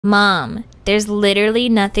Mom, there's literally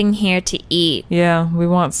nothing here to eat. Yeah, we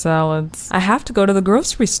want salads. I have to go to the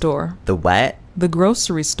grocery store. The what? The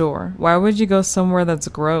grocery store. Why would you go somewhere that's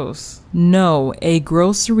gross? No, a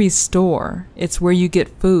grocery store. It's where you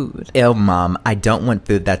get food. Ew, Mom, I don't want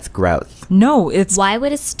food that's gross. No, it's... Why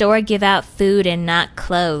would a store give out food and not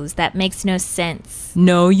clothes? That makes no sense.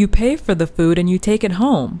 No, you pay for the food and you take it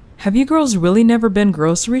home. Have you girls really never been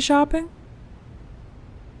grocery shopping?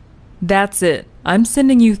 That's it. I'm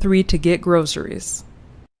sending you 3 to get groceries.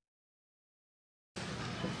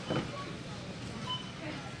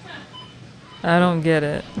 I don't get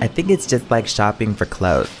it. I think it's just like shopping for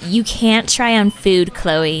clothes. You can't try on food,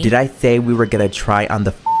 Chloe. Did I say we were gonna try on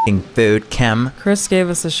the f***ing food, Kim? Chris gave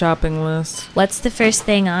us a shopping list. What's the first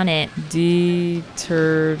thing on it? Detergent.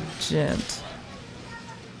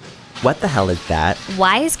 What the hell is that?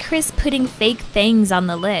 Why is Chris putting fake things on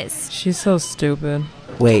the list? She's so stupid.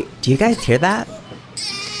 Wait, do you guys hear that?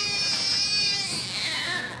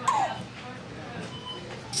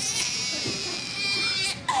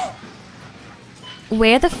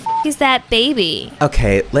 Where the f is that baby?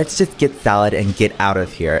 Okay, let's just get salad and get out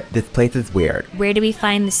of here. This place is weird. Where do we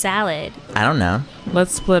find the salad? I don't know.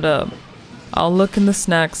 Let's split up. I'll look in the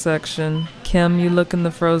snack section. Kim, you look in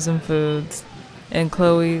the frozen foods. And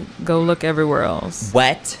Chloe, go look everywhere else.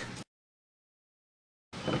 What?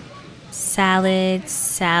 Salad.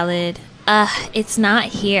 It's not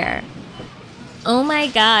here. Oh my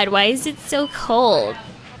god, why is it so cold?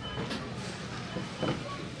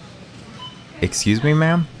 Excuse me,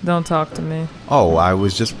 ma'am? Don't talk to me. Oh, I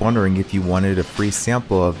was just wondering if you wanted a free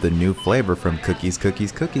sample of the new flavor from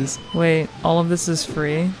Cookies. Wait, all of this is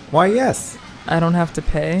free? Why, yes. I don't have to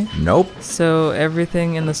pay? Nope. So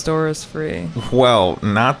everything in the store is free? Well,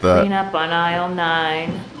 not the... Clean up on aisle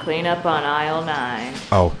 9. Clean up on aisle 9.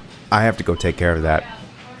 Oh, I have to go take care of that.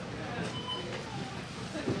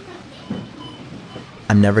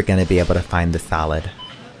 I'm never gonna be able to find the salad.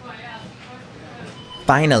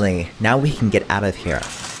 Finally, now we can get out of here.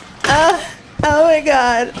 Oh my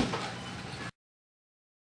god.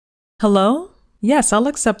 Hello? Yes, I'll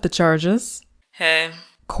accept the charges. Hey.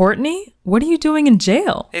 Courtney? What are you doing in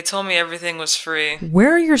jail? They told me everything was free.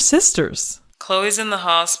 Where are your sisters? Chloe's in the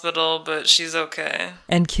hospital, but she's okay.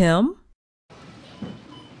 And Kim?